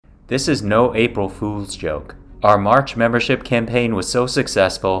This is no April Fool's joke. Our March membership campaign was so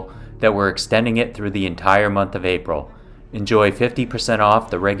successful that we're extending it through the entire month of April. Enjoy 50% off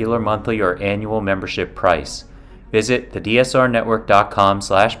the regular monthly or annual membership price. Visit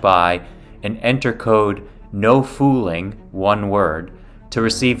thedsrnetwork.com/buy and enter code NOFOOLING, one word, to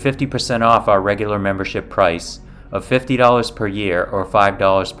receive 50% off our regular membership price of $50 per year or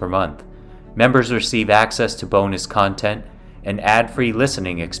 $5 per month. Members receive access to bonus content, an ad-free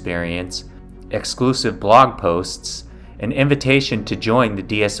listening experience, exclusive blog posts, an invitation to join the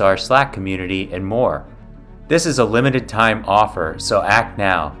DSR Slack community, and more. This is a limited time offer, so act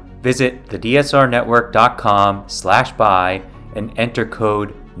now. Visit thedsrnetwork.com/buy and enter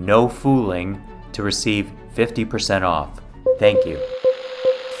code NOFOOLING to receive 50% off. Thank you.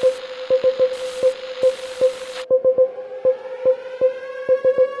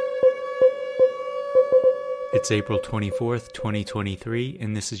 It's April 24th, 2023,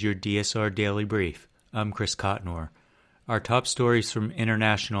 and this is your DSR Daily Brief. I'm Chris Cotnor. Our top stories from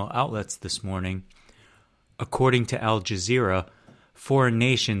international outlets this morning. According to Al Jazeera, foreign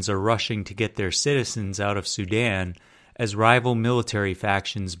nations are rushing to get their citizens out of Sudan as rival military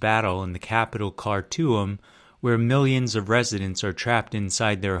factions battle in the capital Khartoum, where millions of residents are trapped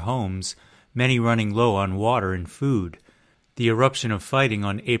inside their homes, many running low on water and food. The eruption of fighting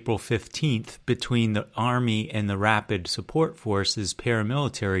on April 15th between the Army and the Rapid Support Forces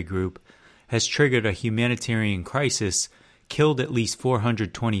paramilitary group has triggered a humanitarian crisis, killed at least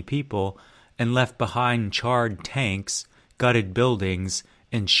 420 people, and left behind charred tanks, gutted buildings,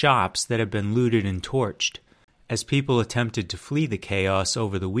 and shops that have been looted and torched. As people attempted to flee the chaos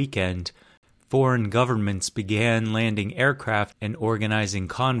over the weekend, foreign governments began landing aircraft and organizing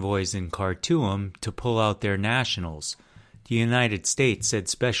convoys in Khartoum to pull out their nationals. The United States said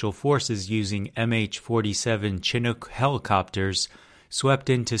special forces using MH-47 Chinook helicopters swept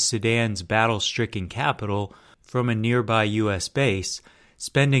into Sudan's battle-stricken capital from a nearby U.S. base,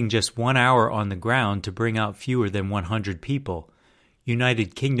 spending just 1 hour on the ground to bring out fewer than 100 people.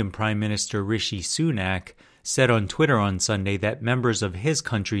 United Kingdom Prime Minister Rishi Sunak said on Twitter on Sunday that members of his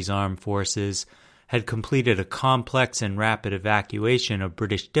country's armed forces had completed a complex and rapid evacuation of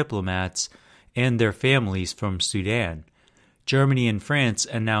British diplomats and their families from Sudan. Germany and France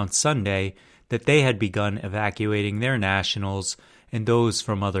announced Sunday that they had begun evacuating their nationals and those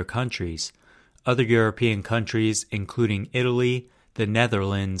from other countries. Other European countries, including Italy, the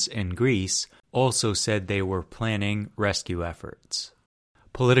Netherlands, and Greece, also said they were planning rescue efforts.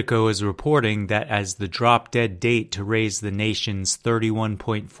 Politico is reporting that as the drop-dead date to raise the nation's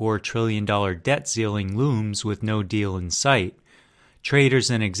 $31.4 trillion debt ceiling looms with no deal in sight, traders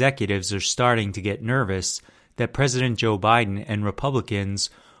and executives are starting to get nervous that President Joe Biden and Republicans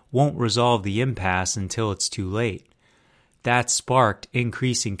won't resolve the impasse until it's too late. That sparked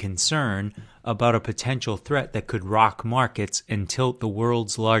increasing concern about a potential threat that could rock markets and tilt the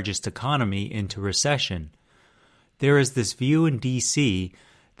world's largest economy into recession. There is this view in D.C.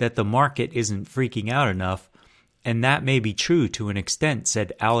 that the market isn't freaking out enough, and that may be true to an extent,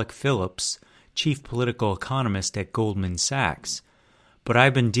 said Alec Phillips, chief political economist at Goldman Sachs. But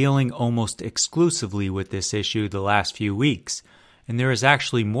I've been dealing almost exclusively with this issue the last few weeks, and there is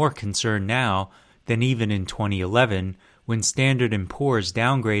actually more concern now than even in 2011 when Standard & Poor's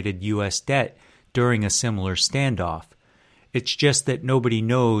downgraded U.S. debt during a similar standoff. It's just that nobody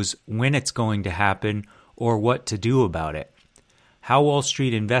knows when it's going to happen or what to do about it. How Wall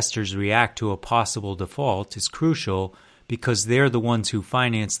Street investors react to a possible default is crucial because they're the ones who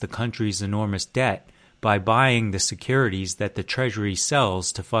finance the country's enormous debt by buying the securities that the Treasury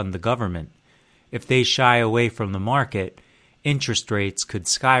sells to fund the government. If they shy away from the market, interest rates could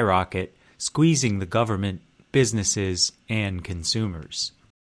skyrocket, squeezing the government, businesses, and consumers.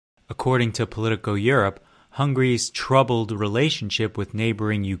 According to Politico Europe, Hungary's troubled relationship with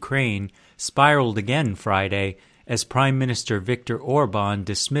neighboring Ukraine spiraled again Friday as Prime Minister Viktor Orban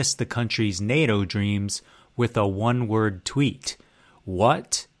dismissed the country's NATO dreams with a one-word tweet.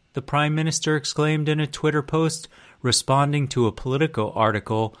 What? The Prime Minister exclaimed in a Twitter post, responding to a Politico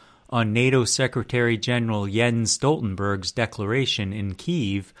article on NATO Secretary General Jens Stoltenberg's declaration in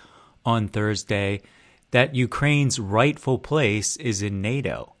Kyiv on Thursday that Ukraine's rightful place is in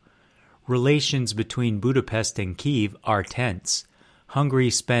NATO. Relations between Budapest and Kyiv are tense. Hungary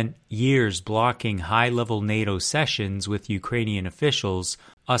spent years blocking high-level NATO sessions with Ukrainian officials,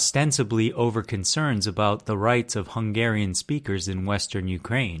 ostensibly over concerns about the rights of Hungarian speakers in western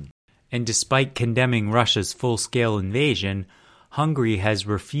Ukraine. And despite condemning Russia's full-scale invasion, Hungary has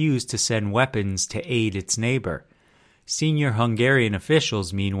refused to send weapons to aid its neighbor. Senior Hungarian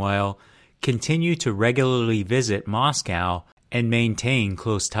officials, meanwhile, continue to regularly visit Moscow and maintain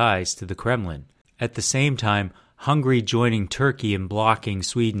close ties to the Kremlin. At the same time, Hungary joining Turkey in blocking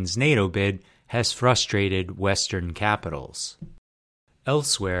Sweden's NATO bid has frustrated Western capitals.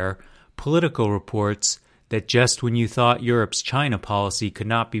 Elsewhere, Politico reports that just when you thought Europe's China policy could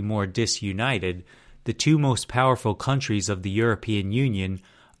not be more disunited, the two most powerful countries of the European Union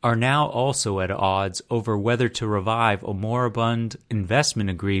are now also at odds over whether to revive a moribund investment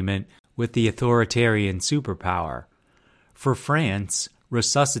agreement with the authoritarian superpower. For France,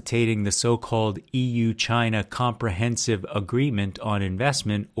 resuscitating the so-called EU-China Comprehensive Agreement on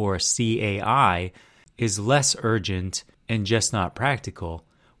Investment, or CAI, is less urgent and just not practical,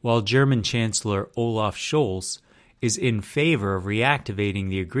 while German Chancellor Olaf Scholz is in favor of reactivating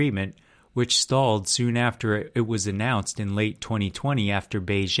the agreement, which stalled soon after it was announced in late 2020 after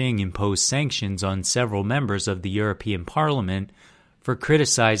Beijing imposed sanctions on several members of the European Parliament for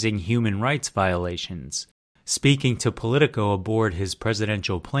criticizing human rights violations. Speaking to Politico aboard his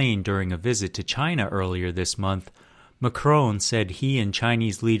presidential plane during a visit to China earlier this month, Macron said he and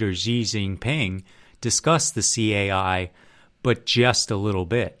Chinese leader Xi Jinping discussed the CAI, but just a little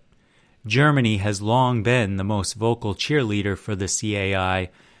bit. Germany has long been the most vocal cheerleader for the CAI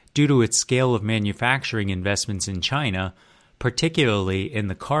due to its scale of manufacturing investments in China, particularly in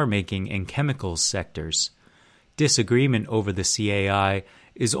the car-making and chemicals sectors. Disagreement over the CAI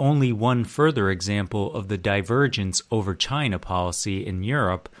is only one further example of the divergence over China policy in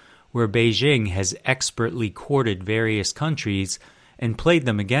Europe, where Beijing has expertly courted various countries and played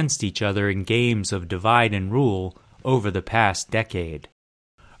them against each other in games of divide and rule over the past decade.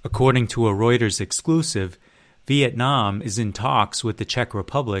 According to a Reuters exclusive, Vietnam is in talks with the Czech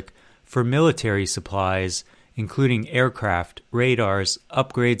Republic for military supplies, including aircraft, radars,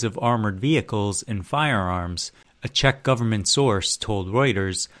 upgrades of armored vehicles, and firearms, a Czech government source told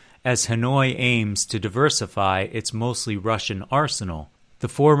Reuters, as Hanoi aims to diversify its mostly Russian arsenal. The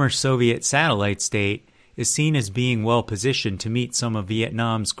former Soviet satellite state is seen as being well positioned to meet some of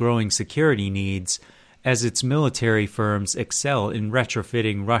Vietnam's growing security needs, as its military firms excel in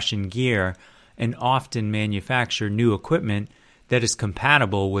retrofitting Russian gear and often manufacture new equipment that is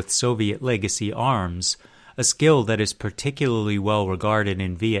compatible with Soviet legacy arms, a skill that is particularly well regarded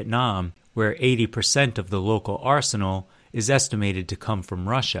in Vietnam, where 80% of the local arsenal is estimated to come from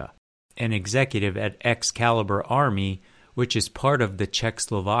Russia. An executive at Excalibur Army, which is part of the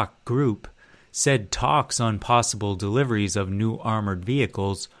Czechoslovak group, said talks on possible deliveries of new armored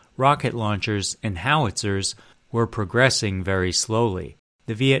vehicles, rocket launchers, and howitzers were progressing very slowly.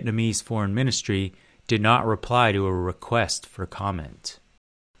 The Vietnamese Foreign Ministry did not reply to a request for comment.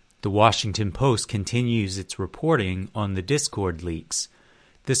 The Washington Post continues its reporting on the Discord leaks.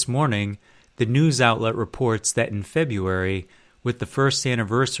 This morning, the news outlet reports that in February, with the first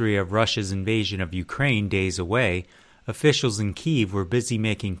anniversary of Russia's invasion of Ukraine days away, officials in Kyiv were busy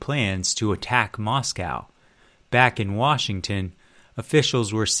making plans to attack Moscow. Back in Washington,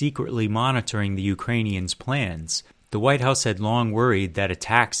 officials were secretly monitoring the Ukrainians' plans. The White House had long worried that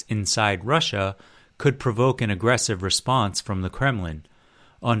attacks inside Russia could provoke an aggressive response from the Kremlin.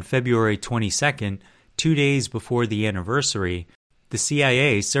 On February 22nd, 2 days before the anniversary, the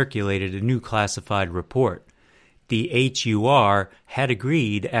CIA circulated a new classified report. The HUR had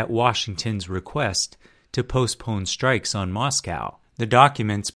agreed at Washington's request to postpone strikes on Moscow. The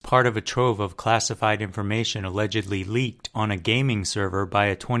documents, part of a trove of classified information allegedly leaked on a gaming server by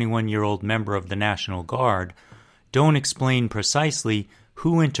a 21-year-old member of the National Guard, don't explain precisely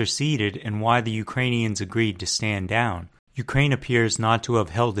who interceded and why the Ukrainians agreed to stand down. Ukraine appears not to have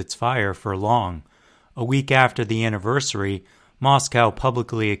held its fire for long. A week after the anniversary, Moscow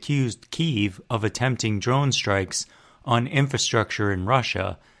publicly accused Kyiv of attempting drone strikes on infrastructure in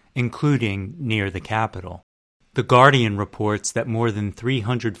Russia, including near the capital. The Guardian reports that more than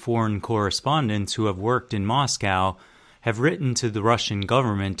 300 foreign correspondents who have worked in Moscow have written to the Russian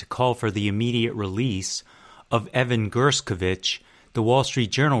government to call for the immediate release of Evan Gershkovich, the Wall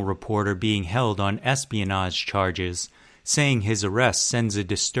Street Journal reporter being held on espionage charges, saying his arrest sends a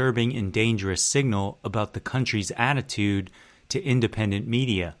disturbing and dangerous signal about the country's attitude to independent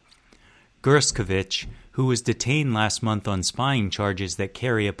media. Gershkovich, who was detained last month on spying charges that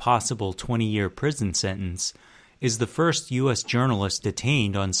carry a possible 20-year prison sentence, is the first U.S. journalist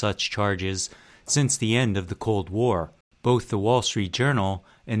detained on such charges since the end of the Cold War. Both the Wall Street Journal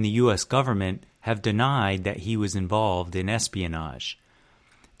and the U.S. government have denied that he was involved in espionage.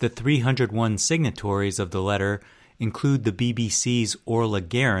 The 301 signatories of the letter include the BBC's Orla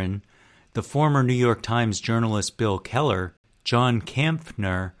Guerin, the former New York Times journalist Bill Keller, John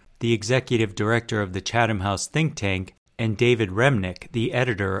Kampfner, the executive director of the Chatham House think tank, and David Remnick, the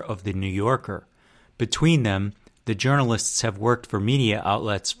editor of The New Yorker. Between them, The journalists have worked for media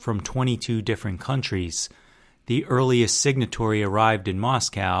outlets from 22 different countries. The earliest signatory arrived in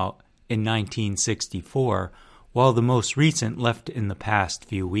Moscow in 1964, while the most recent left in the past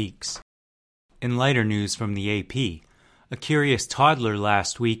few weeks. In lighter news from the AP, a curious toddler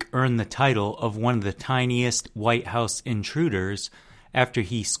last week earned the title of one of the tiniest White House intruders after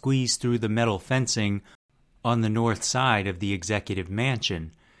he squeezed through the metal fencing on the north side of the executive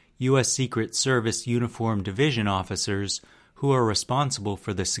mansion. U.S. Secret Service Uniform Division officers who are responsible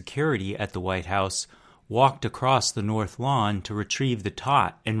for the security at the White House walked across the north lawn to retrieve the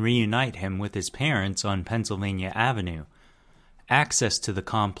tot and reunite him with his parents on Pennsylvania Avenue. Access to the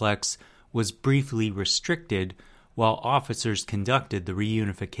complex was briefly restricted while officers conducted the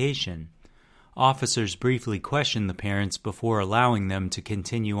reunification. Officers briefly questioned the parents before allowing them to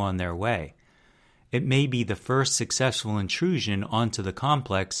continue on their way. It may be the first successful intrusion onto the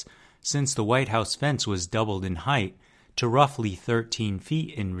complex since the White House fence was doubled in height to roughly 13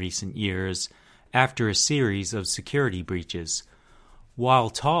 feet in recent years after a series of security breaches. While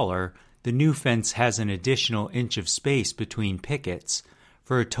taller, the new fence has an additional inch of space between pickets,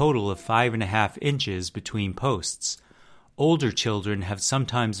 for a total of 5.5 inches between posts. Older children have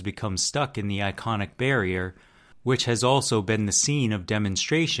sometimes become stuck in the iconic barrier, which has also been the scene of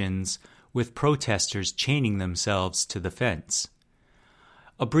demonstrations with protesters chaining themselves to the fence.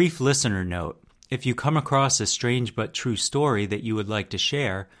 A brief listener note: if you come across a strange but true story that you would like to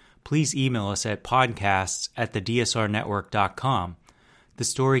share, please email us at podcasts@thedsrnetwork.com. The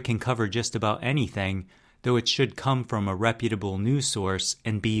story can cover just about anything, though it should come from a reputable news source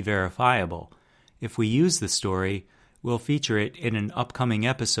and be verifiable. If we use the story, we'll feature it in an upcoming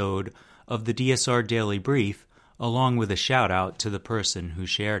episode of the DSR Daily Brief, along with a shout-out to the person who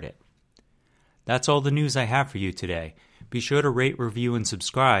shared it. That's all the news I have for you today. Be sure to rate, review, and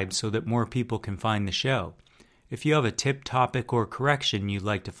subscribe so that more people can find the show. If you have a tip, topic, or correction you'd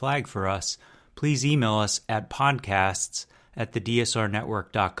like to flag for us, please email us at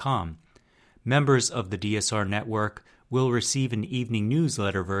podcasts@thedsrnetwork.com. Members of the DSR Network will receive an evening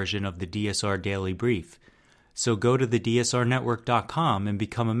newsletter version of the DSR Daily Brief. So go to thedsrnetwork.com and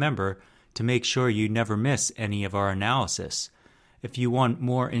become a member to make sure you never miss any of our analysis. If you want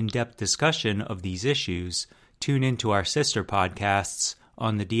more in-depth discussion of these issues, tune into our sister podcasts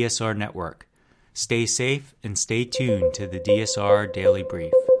on the DSR Network. Stay safe and stay tuned to the DSR Daily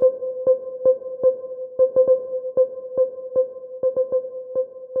Brief.